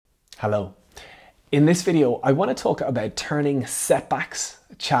Hello. In this video, I want to talk about turning setbacks,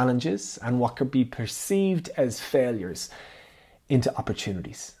 challenges, and what could be perceived as failures into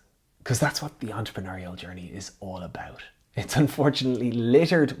opportunities. Because that's what the entrepreneurial journey is all about. It's unfortunately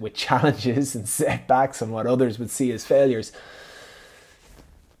littered with challenges and setbacks and what others would see as failures.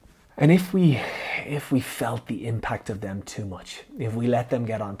 And if we felt the impact of them too much, if we let them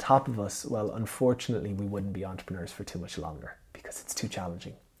get on top of us, well, unfortunately, we wouldn't be entrepreneurs for too much longer because it's too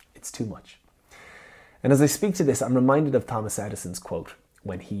challenging. It's too much. And as I speak to this, I'm reminded of Thomas Edison's quote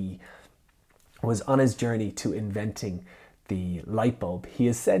when he was on his journey to inventing the light bulb. He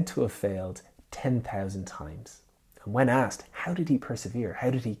is said to have failed 10,000 times. And when asked, how did he persevere? How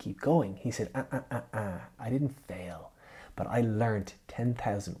did he keep going? He said, I didn't fail, but I learned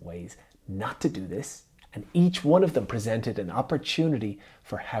 10,000 ways not to do this. And each one of them presented an opportunity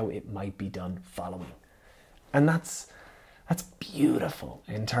for how it might be done following. And that's beautiful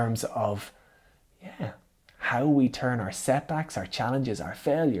in terms of how we turn our setbacks, our challenges, our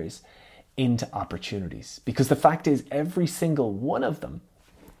failures into opportunities. Because the fact is, every single one of them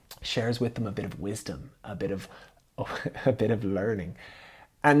shares with them a bit of wisdom, a bit of learning.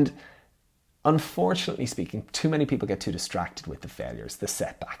 And unfortunately speaking, too many people get too distracted with the failures, the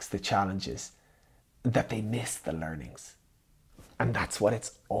setbacks, the challenges, that they miss the learnings. And that's what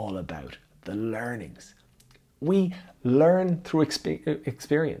it's all about, the learnings. We learn through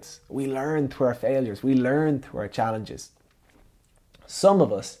experience. We learn through our failures. We learn through our challenges. Some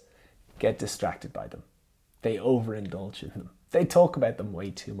of us get distracted by them. They overindulge in them. They talk about them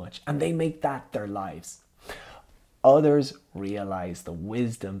way too much and they make that their lives. Others realize the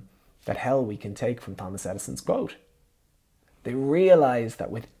wisdom that we can take from Thomas Edison's quote. They realize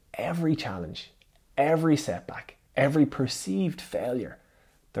that with every challenge, every setback, every perceived failure,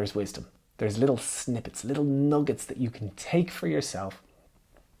 there's wisdom. There's little snippets, little nuggets that you can take for yourself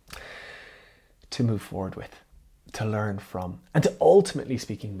to move forward with, to learn from, and to ultimately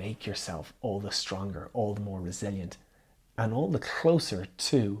speaking, make yourself all the stronger, all the more resilient, and all the closer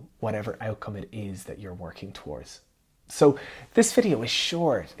to whatever outcome it is that you're working towards. So this video is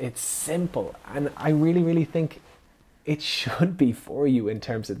short, it's simple, and I really think it should be for you in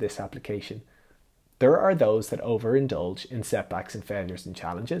terms of this application. There are those that overindulge in setbacks and failures and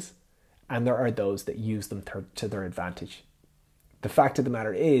challenges, and there are those that use them to their advantage. The fact of the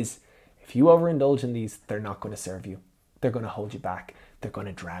matter is, if you overindulge in these, they're not going to serve you. They're going to hold you back. They're going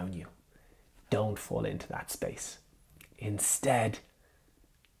to drown you. Don't fall into that space. Instead,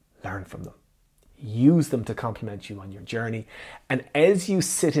 learn from them. Use them to complement you on your journey. And as you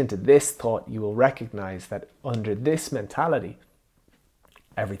sit into this thought, you will recognize that under this mentality,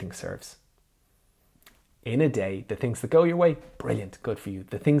 everything serves. In a day, the things that go your way, brilliant, good for you.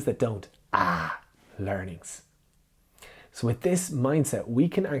 The things that don't, learnings. So with this mindset, we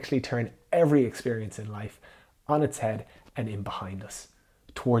can actually turn every experience in life on its head and in behind us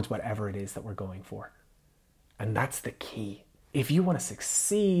towards whatever it is that we're going for. And that's the key. If you want to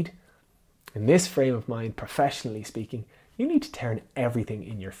succeed in this frame of mind, professionally speaking, you need to turn everything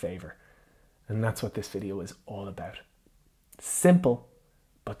in your favor. And that's what this video is all about. Simple,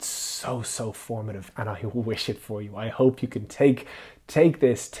 but so formative, and I wish it for you. I hope you can take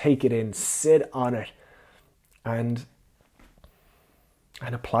this, take it in, sit on it, and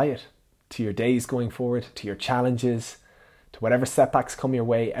apply it to your days going forward, to your challenges, to whatever setbacks come your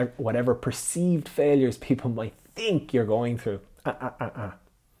way, whatever perceived failures people might think you're going through.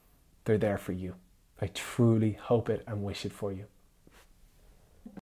 They're there for you. I truly hope it and wish it for you.